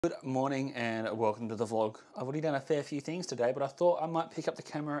Good morning and welcome to the vlog. I've already done a fair few things today, but I thought I might pick up the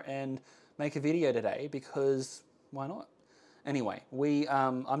camera and make a video today because why not? Anyway,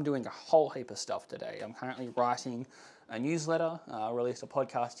 I'm doing a whole heap of stuff today. I'm currently writing a newsletter. I released a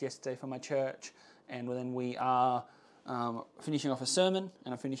podcast yesterday for my church, and then we are finishing off a sermon,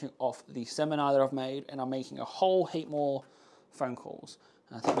 and I'm finishing off the seminar that I've made, and I'm making a whole heap more phone calls.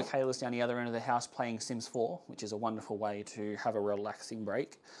 I think Michaela's down the other end of the house playing Sims 4, which is a wonderful way to have a relaxing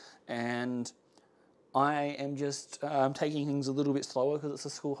break. And I am just taking things a little bit slower because it's the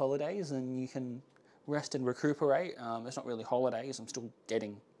school holidays and you can rest and recuperate. It's not really holidays. I'm still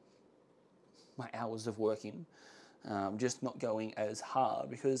getting my hours of work in. Just not going as hard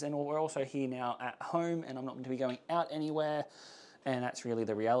because then we're also here now at home and I'm not going to be going out anywhere. And that's really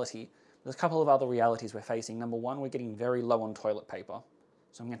the reality. There's a couple of other realities we're facing. Number one, we're getting very low on toilet paper.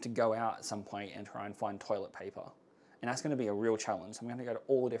 So I'm going to have to go out at some point and try and find toilet paper. And that's going to be a real challenge. I'm going to go to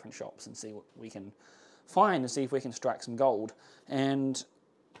all the different shops and see what we can find and see if we can strike some gold. And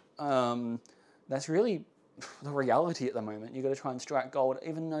that's really the reality at the moment. You've got to try and strike gold.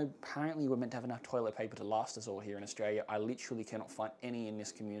 Even though apparently we're meant to have enough toilet paper to last us all here in Australia, I literally cannot find any in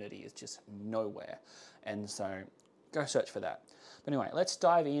this community. It's just nowhere. And so go search for that. But anyway, let's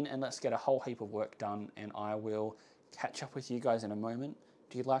dive in and let's get a whole heap of work done. And I will catch up with you guys in a moment.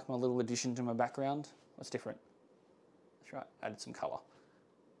 Do you like my little addition to my background? What's different? That's right, added some colour.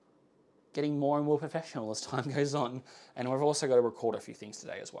 Getting more and more professional as time goes on. And we've also got to record a few things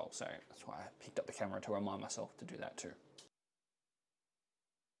today as well. So that's why I picked up the camera to remind myself to do that too.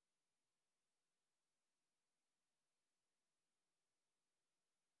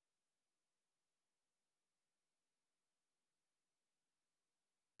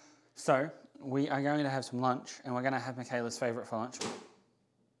 So we are going to have some lunch and we're going to have Michaela's favourite for lunch.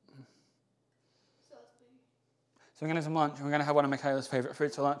 So we're going to have some lunch and we're going to have one of Michaela's favourite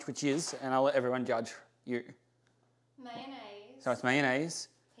foods for lunch, which is, and I'll let everyone judge you. Mayonnaise. So it's mayonnaise,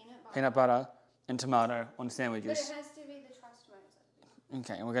 peanut butter and tomato on sandwiches. But it has to be the trust tomatoes.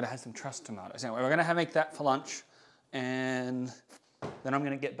 Okay, and we're going to have some trust tomatoes. Anyway, we're going to make that for lunch and then I'm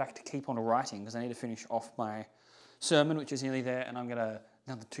going to get back to keep on writing because I need to finish off my sermon, which is nearly there, and I'm going to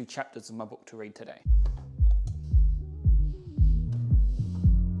another 2 chapters of my book to read today.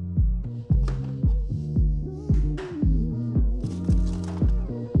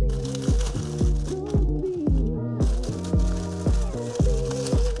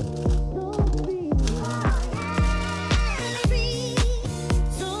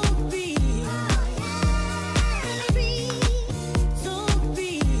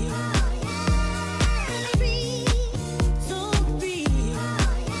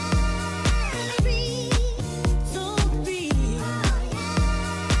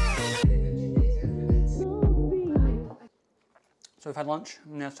 So we've had lunch,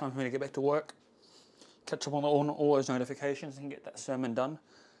 and now it's time for me to get back to work, catch up on all those notifications and get that sermon done,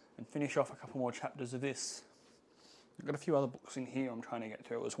 and finish off a couple more chapters of this. I've got a few other books in here I'm trying to get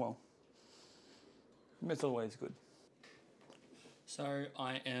through as well. It's always good. So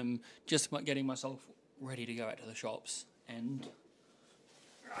I am just getting myself ready to go out to the shops, and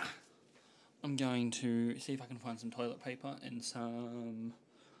I'm going to see if I can find some toilet paper and some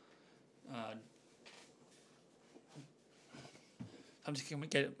I'm just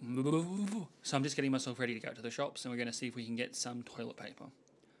getting myself ready to go to the shops, and we're going to see if we can get some toilet paper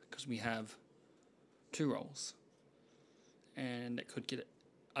because we have 2 rolls and it could get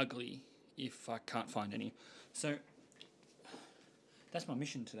ugly if I can't find any. So that's my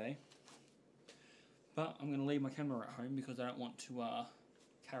mission today, but I'm going to leave my camera at home because I don't want to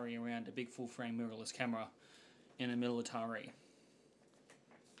carry around a big full frame mirrorless camera in the middle of Taree.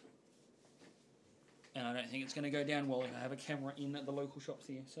 And I don't think it's going to go down well if I have a camera in at the local shops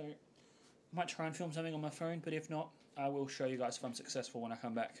here. So I might try and film something on my phone, but if not, I will show you guys if I'm successful when I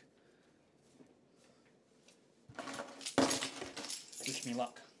come back. Wish me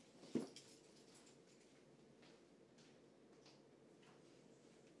luck.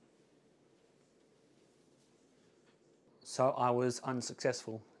 So I was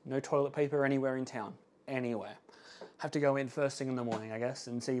unsuccessful. No toilet paper anywhere in town. Anywhere. Have to go in first thing in the morning, I guess,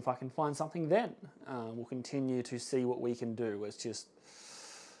 and see if I can find something then. We'll continue to see what we can do. It's just,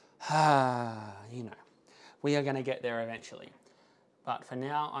 you know, we are going to get there eventually. But for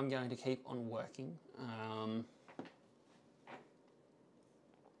now, I'm going to keep on working.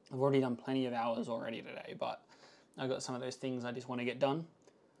 I've already done plenty of hours already today, but I've got some of those things I just want to get done.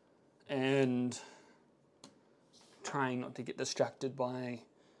 And trying not to get distracted by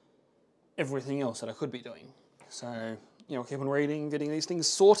everything else that I could be doing. So, you know, keep on reading, getting these things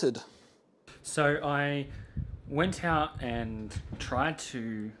sorted. So I went out and tried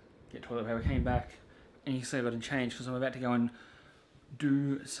to get toilet paper, came back, and you see I got to change because I'm about to go and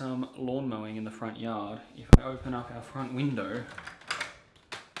do some lawn mowing in the front yard. If I open up our front window,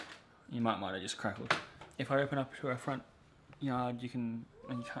 you might have just crackled. If I open up to our front yard, and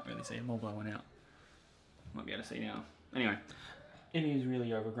you can't really see them all blowing out. Might be able to see now. Anyway, it is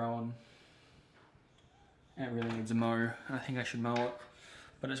really overgrown. And it really needs a mow, and I think I should mow it.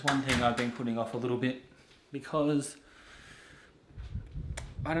 But it's one thing I've been putting off a little bit because,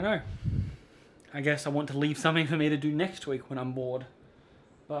 I don't know. I guess I want to leave something for me to do next week when I'm bored.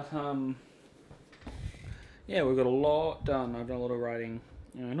 But, yeah, we've got a lot done. I've done a lot of writing.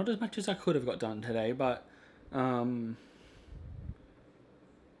 You know, not as much as I could have got done today, but I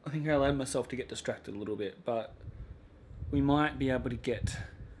think I allowed myself to get distracted a little bit. But we might be able to get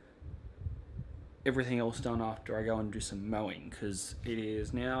everything else done after I go and do some mowing, because it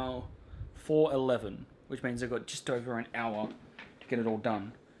is now 4:11, which means I've got just over an hour to get it all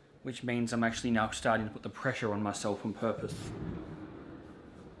done, which means I'm actually now starting to put the pressure on myself on purpose.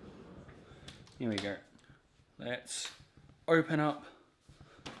 Here we go. Let's open up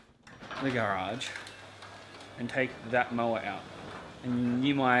the garage and take that mower out. And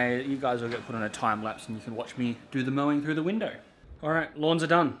you guys will get put on a time lapse and you can watch me do the mowing through the window. Alright, lawns are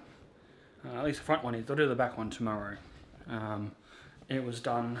done. At least the front one is. I'll do the back one tomorrow. It was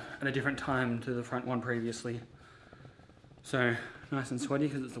done at a different time to the front one previously. So, nice and sweaty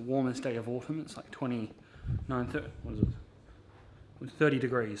because it's the warmest day of autumn. It's like 29, 30, what is it? It's 30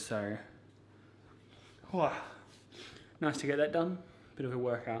 degrees, so... Oh, nice to get that done. Bit of a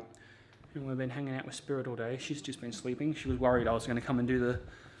workout. And we've been hanging out with Spirit all day. She's just been sleeping. She was worried I was going to come and do the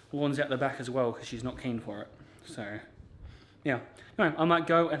lawns out the back as well because she's not keen for it. So, yeah. Anyway, I might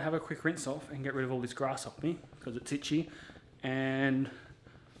go and have a quick rinse off and get rid of all this grass off me because it's itchy. And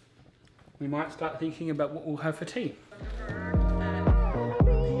we might start thinking about what we'll have for tea. So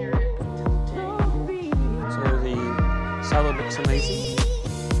the salad looks amazing.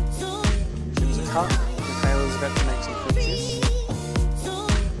 Chips are cut. Michaela's about to make some fruit juice.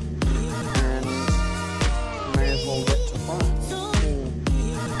 And we may as well get to frying.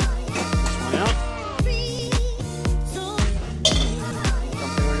 This one out.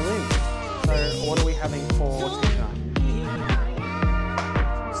 Something really lean. So what are we having for tea tonight?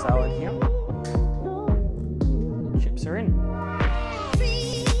 Some salad here. The chips are in.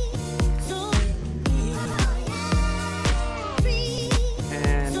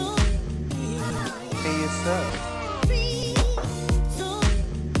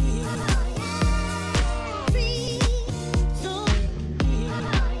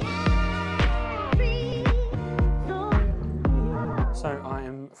 So I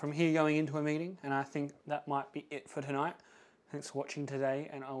am from here going into a meeting, and I think that might be it for tonight. Thanks for watching today,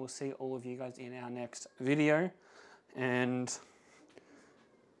 and I will see all of you guys in our next video. And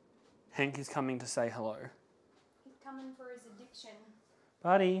Hank is coming to say hello. He's coming for his addiction.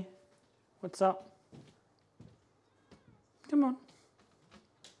 Buddy, what's up? Come on.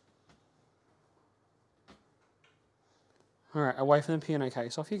 All right, away from the piano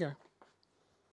case. Off you go.